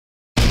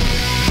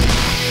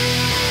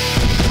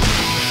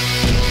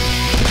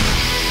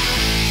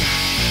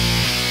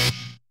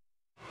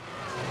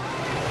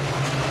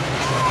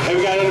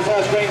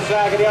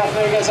track of the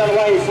afternoon gets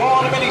underway for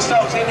the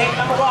Ministox in heat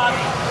number 1.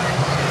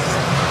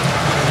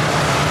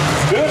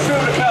 Good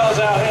field of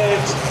cars out here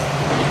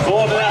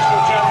for the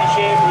National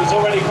Championship. There's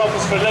already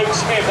problems for Luke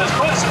Smith. That's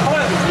quite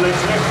surprising for Luke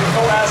Smith to be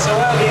caught out so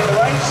early in the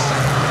race,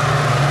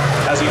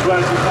 as he's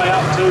grown to play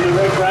up to the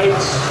red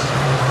rates.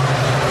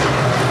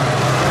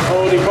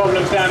 Already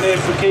problems down there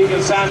for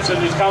Kegan Sampson,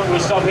 who's come to a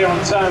stop here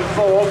on turn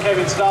 4.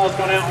 Kevin Starr's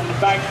gone out on the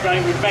back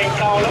straight with Ben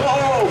Cole.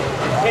 Oh!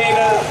 In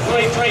a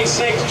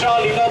 336,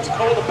 Charlie Lobbs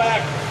caught the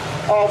back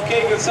of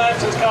Kegan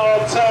Sampson's car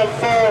on turn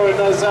 4 and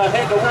has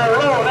hit the wall.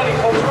 Oh, and then he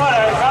comes right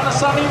out in front of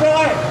Sonny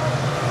Wright.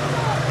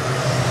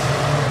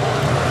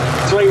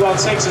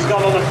 316 has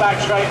gone on the back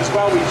straight as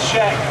well. We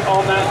check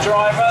on that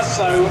driver,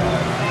 so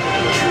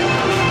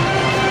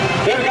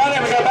here we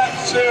go back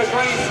to a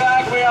green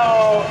flag. We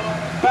are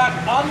back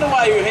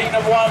underway with heat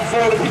number 1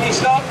 for the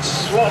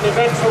Ministox. What an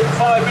eventful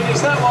 5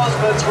 minutes that was,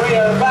 but we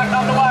are back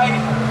underway.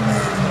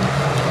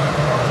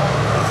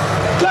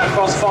 Black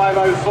Cross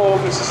 504,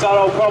 Mr.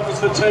 Starr, problems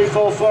for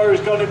 244, who's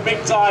gone in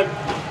big time.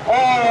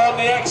 On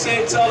the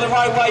exit of the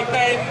roadway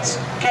bend,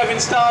 Kevin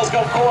Starr's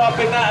got caught up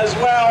in that as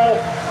well.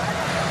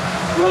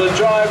 Got a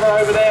driver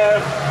over there.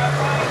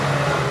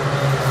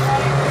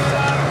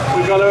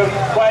 We've got a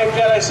wave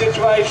jello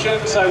situation,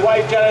 so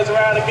wave jello's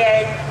around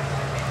again.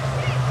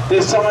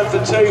 This time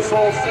for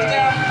 244.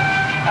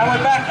 And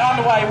we're back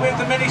underway with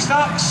the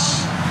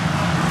Ministox.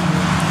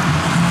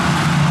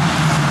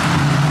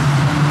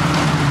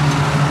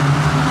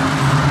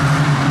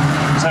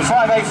 So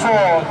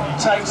 584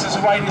 takes us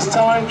away this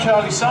time,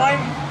 Charlie Santry.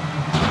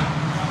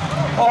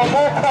 Oh,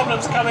 more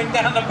problems coming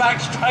down the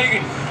back straight,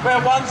 where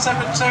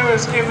 172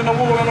 has given the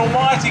wall an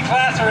almighty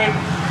clattering,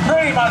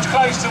 pretty much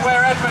close to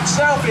where Edward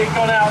Selby had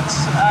gone out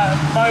a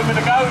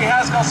moment ago. He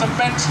has got some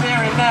bent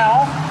steering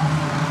now.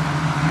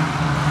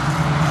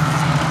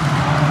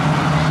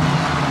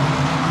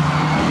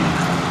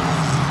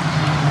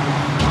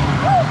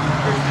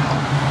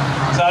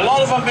 So a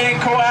lot of them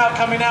being caught out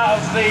coming out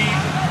of the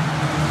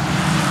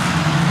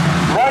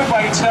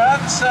roadway turn,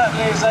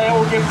 certainly as they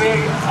all give the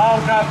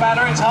armcar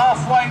banner. It's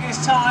halfway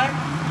this time.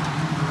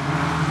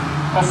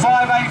 For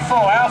 584,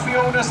 Alfie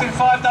Aldous in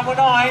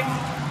 599.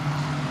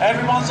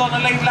 Everyone's on the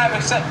lead lap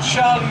except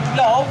Charlie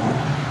Lobb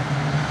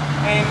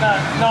in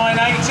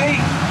 980.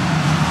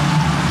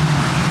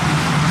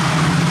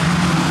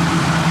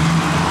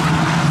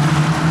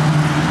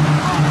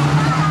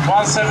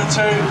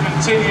 .172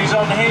 continues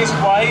on his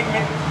way.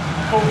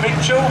 Called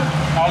Mitchell,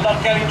 our Lock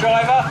Kelly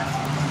driver.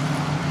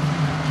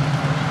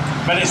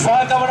 But it's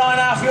 599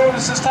 Alfie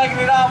Aldous has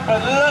taken it up, but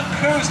look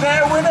who's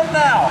there with him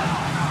now.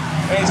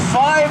 It's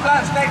 5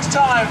 laps next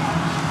time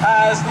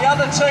as the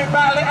other two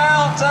battle it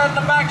out and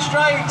the back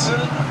straight.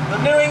 The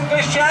new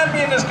English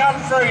champion has come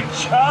through.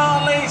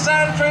 Charlie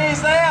Santry is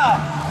there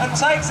and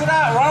takes it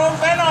out. Rowan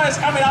Venni is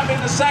coming up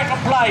into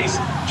 2nd place.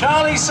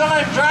 Charlie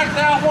Santry dragged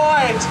out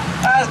wide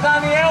as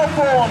Danny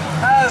Elbourne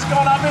has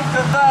gone up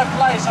into 3rd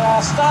place.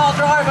 Our star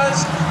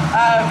drivers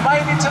have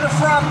made it to the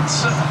front.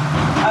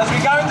 As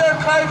we go into the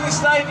clothing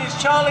stages,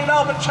 Charlie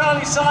Lobb and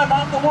Charlie Santry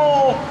up the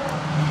wall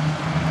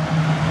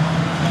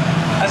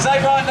as they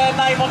write their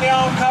name on the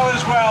armco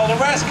as well. The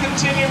rest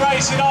continue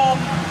racing on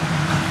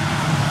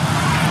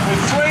with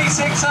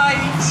 368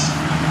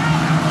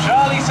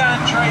 Charlie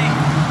Santry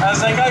as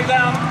they go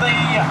down the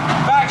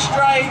back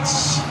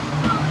straights.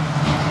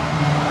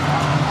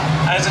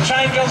 There's a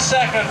change on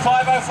 2nd,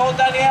 504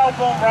 Danny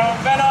Elbourne. Rowan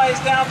Venni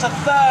is down to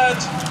 3rd.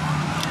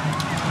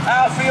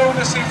 Alfie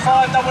Aldous in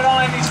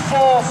 599 is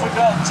 4th. We've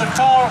got a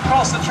car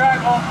across the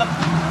track on the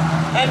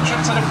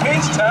entrance to the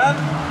pits turn.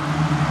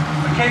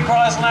 We keep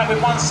our eyes on that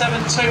with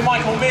 172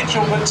 Michael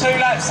Mitchell, but 2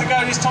 laps to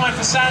go this time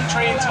for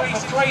Santry.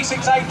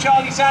 368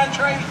 Charlie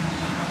Santry.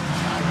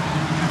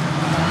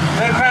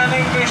 The crowned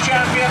English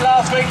champion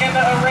last weekend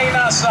at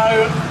Arena,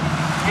 so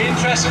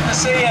interesting to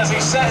see as he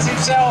sets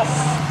himself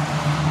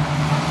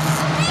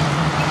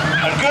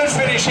a good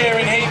finish here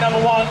in heat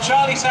number 1.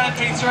 Charlie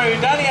Santry through,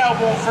 Danny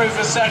Elbourne through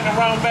for 2nd,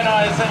 Rowan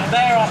Venni is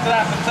there after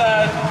that for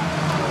 3rd.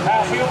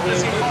 Alfie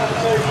Aldous in 5.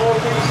 Rowan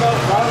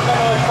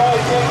Venni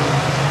fighting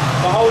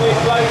to hold his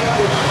place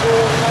with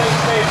Sean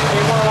Smith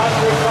in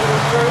 100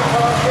 coming through,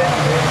 passing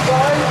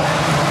inside.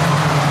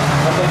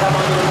 And they come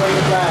under the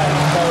green flag.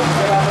 So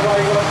we'll get out of the way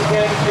once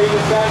again.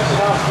 Kegan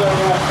Sampson after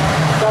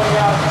coming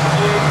out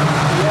in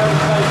the early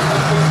stages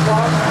of this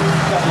one.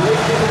 He's got the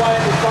lead in the way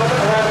at this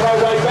moment around the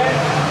roadway bend.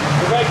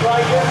 The red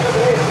gradient, look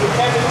at this, with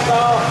Kegan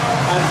Starr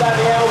and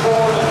Danny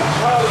Elbourne and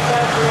Charlie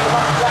Santry in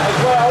amongst that as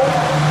well.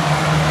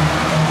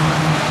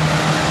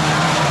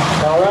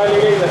 So our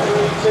early leader,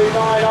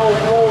 329,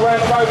 all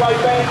around the roadway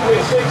bend with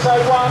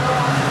 601.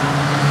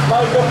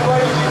 Logan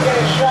Bruce is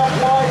getting sharp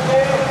wide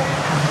here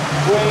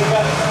with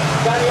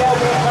Danny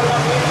Elbourne coming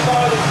up the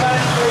inside of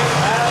Santry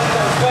and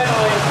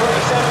Venni in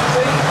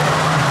 370.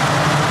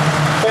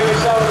 Kegan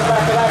Starr at the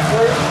back of that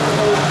group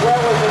as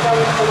well as they go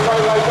into the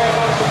roadway bend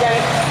once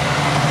again.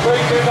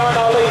 329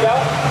 our leader.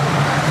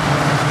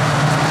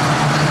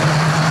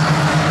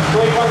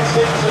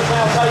 316 has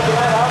now taken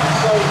that up,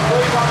 so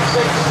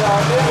 316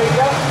 our new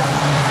leader.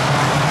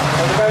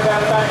 And we go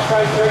down the back straight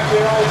straight,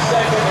 329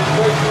 second, and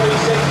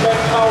 336 Ben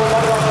Cole,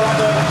 another one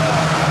under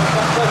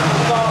successful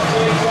start to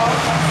each one.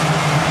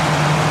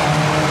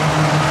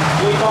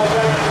 Levi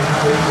Jones in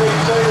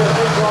 332, a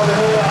big driver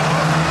here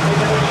in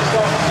the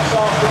Ministox this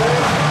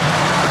afternoon.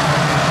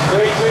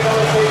 329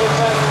 Kegan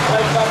Sampson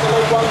takes up the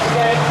lead once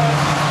again.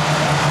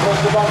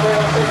 Across the boundary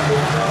on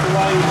 15,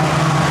 away,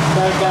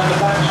 going down the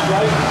back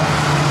straight.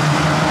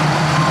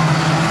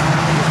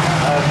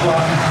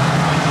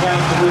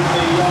 Counter with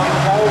the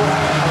pole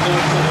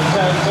against the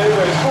turn 2,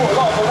 where it's caught a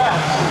lot of the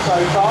laps so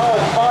far.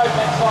 It's 5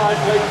 next time,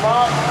 lead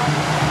mark.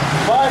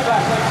 5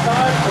 laps next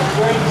time from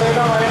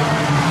 329.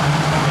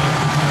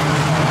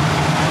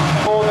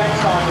 4 next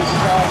time, this is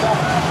Carter.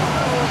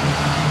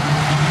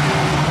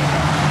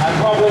 And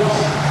problems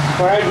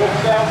for Edwards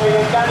down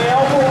with Danny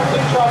Elbourne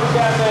in trouble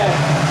down there.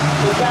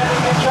 So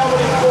Danny's in trouble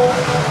in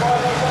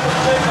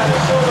 4.572, and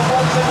it's sort of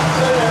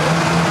 172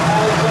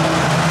 as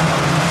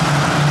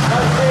no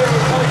fear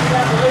of taking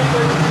out the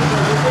leaders.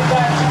 We did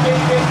that to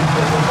Kegan,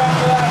 just the back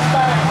of that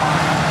back.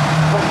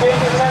 From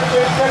Kegan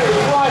Sampson credit,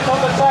 right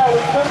on the tail. We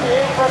could be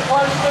in for a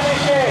close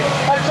finish here.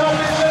 And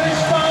Tomlinson is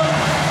spun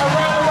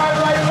around the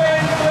roadway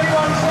bend.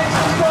 316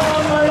 is gone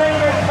on the leg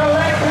and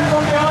collected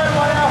from behind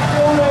by our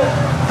fielders.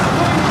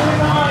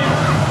 329.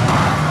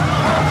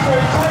 So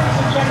he takes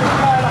the general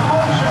plan, a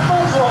whole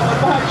shabuzzle on the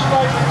back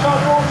straight with John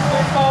Walton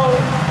in goal.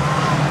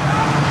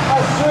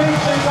 As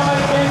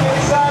 329 Kegan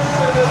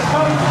Sampson has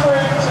come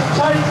through to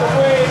take the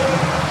win.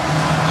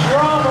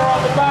 Drama on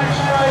the back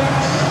straight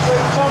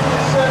with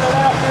Tomlinson and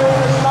our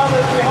fielders and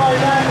others behind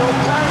that all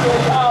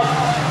tangled up.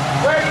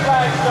 Red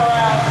flags go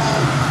out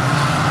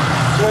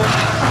to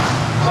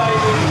take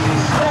the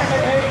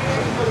second heat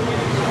for the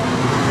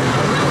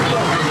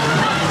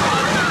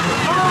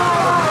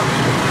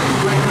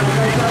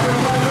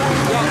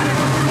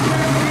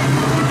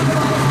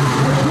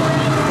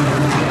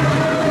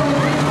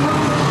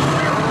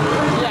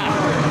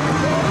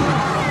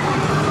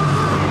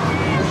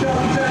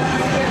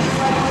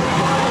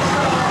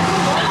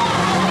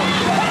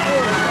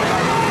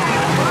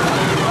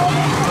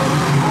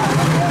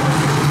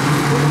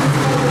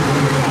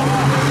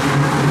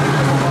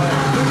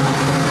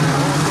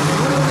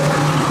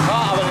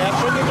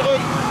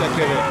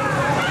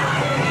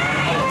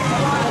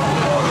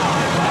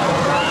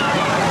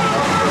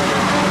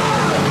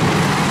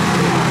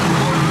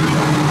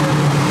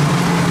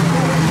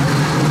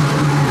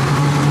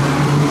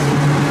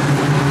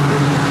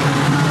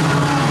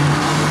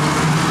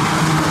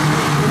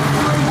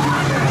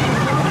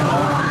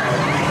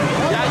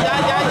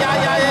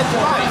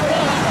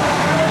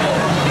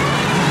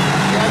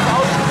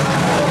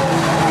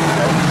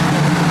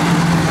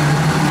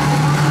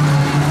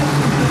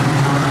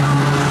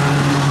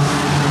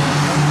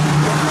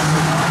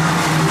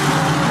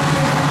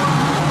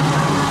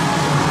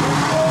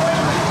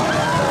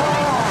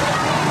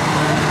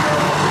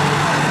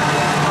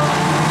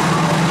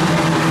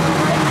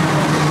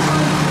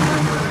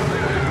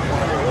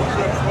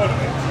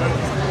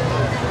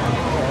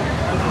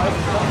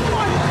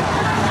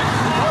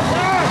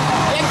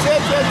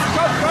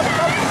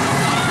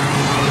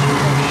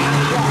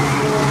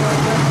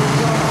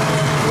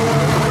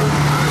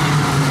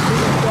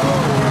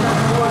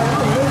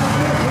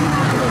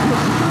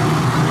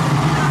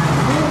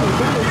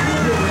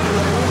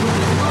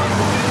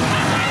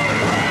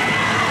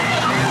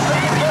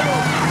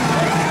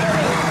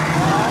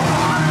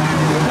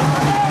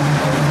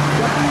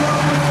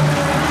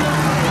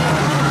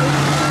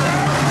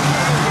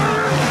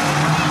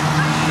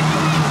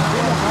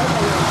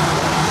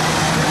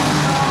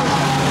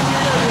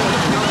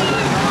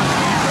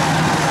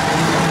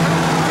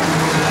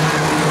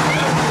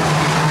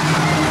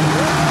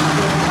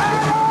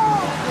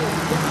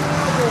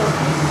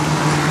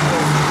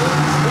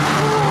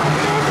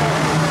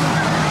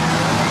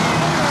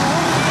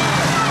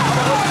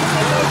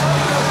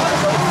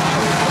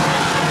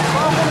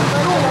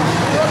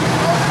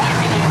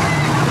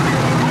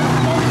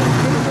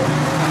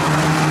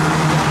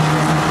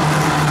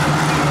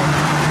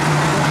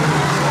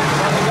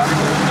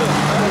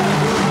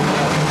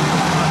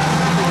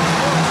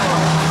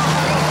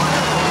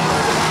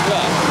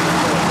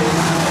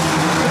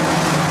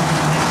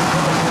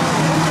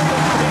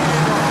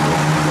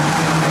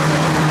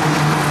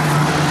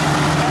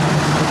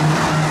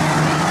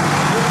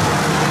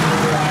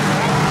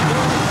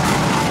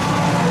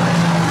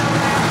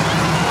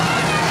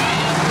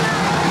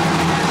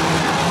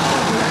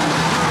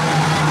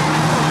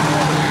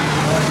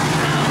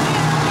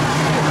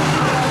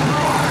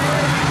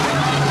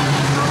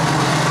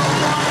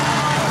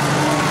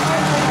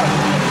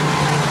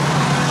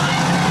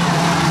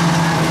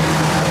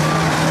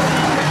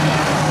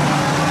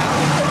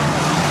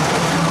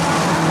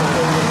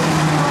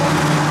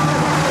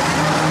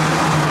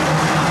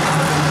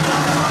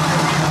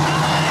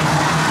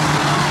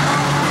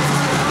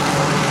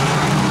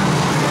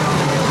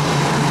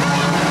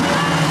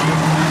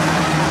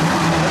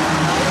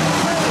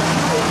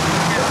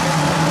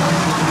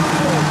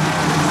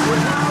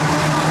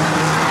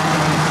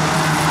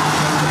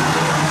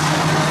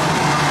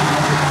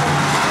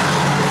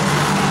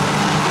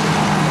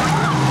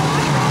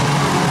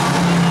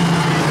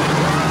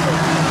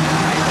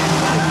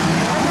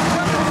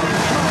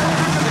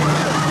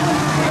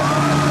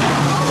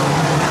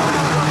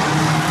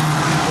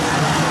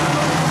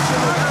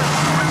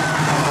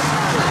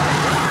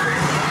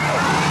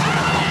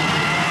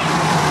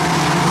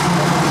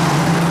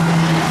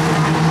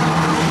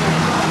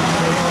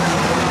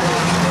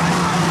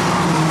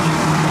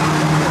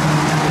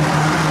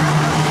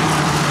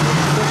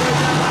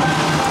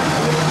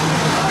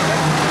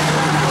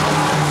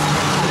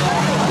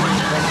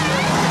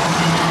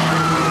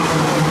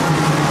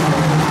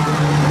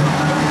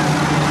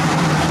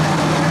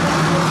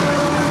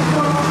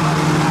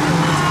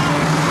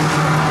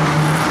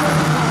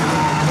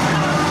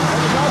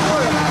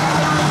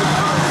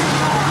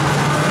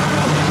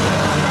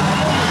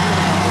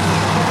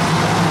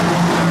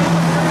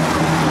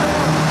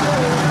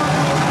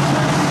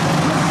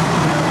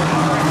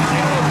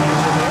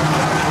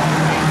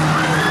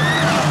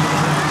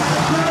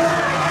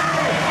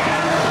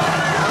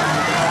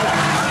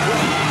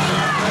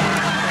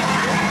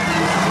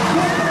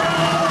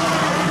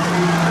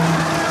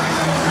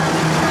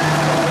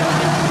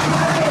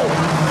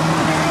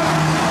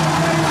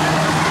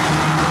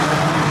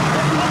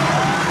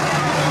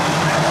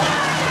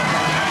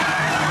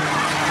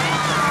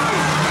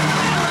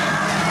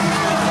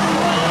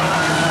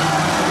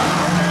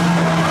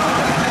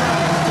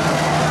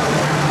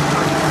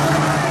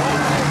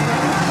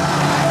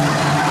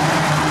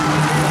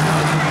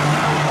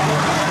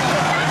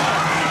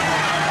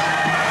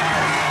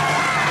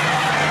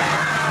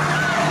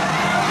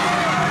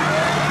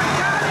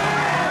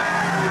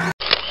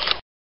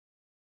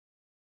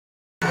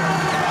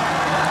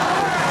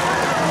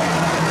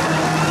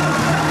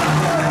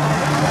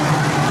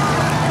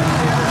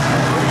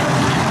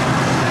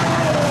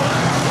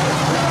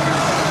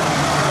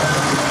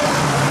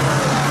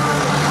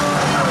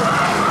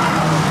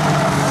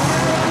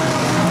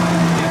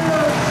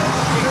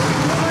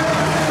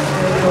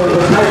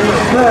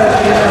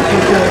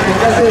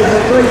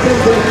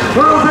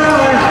Rowan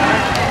Venni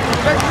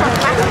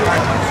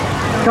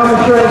coming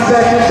through in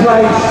second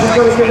place. You've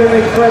got to give him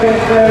his credit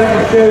there in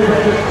the shoe, but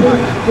just keep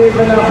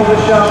giving up of a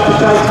shot to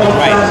take on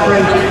Santry.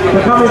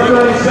 But coming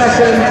through in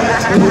second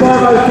is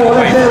 5:04.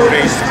 Let's hear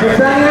it for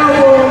Danny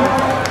Elbourne.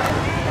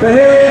 But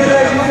here he is,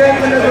 ladies and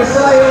gentlemen, as I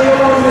say all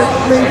along this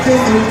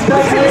meeting, he's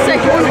taking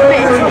it to the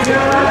winner of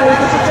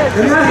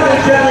the National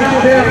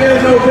Championship here at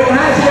Mildenhall. But he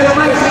has to get a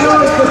make some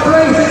noise for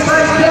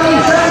 368 Kegan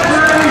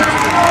Sampson.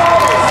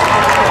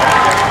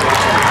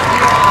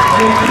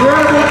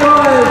 Incredible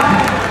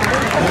drive.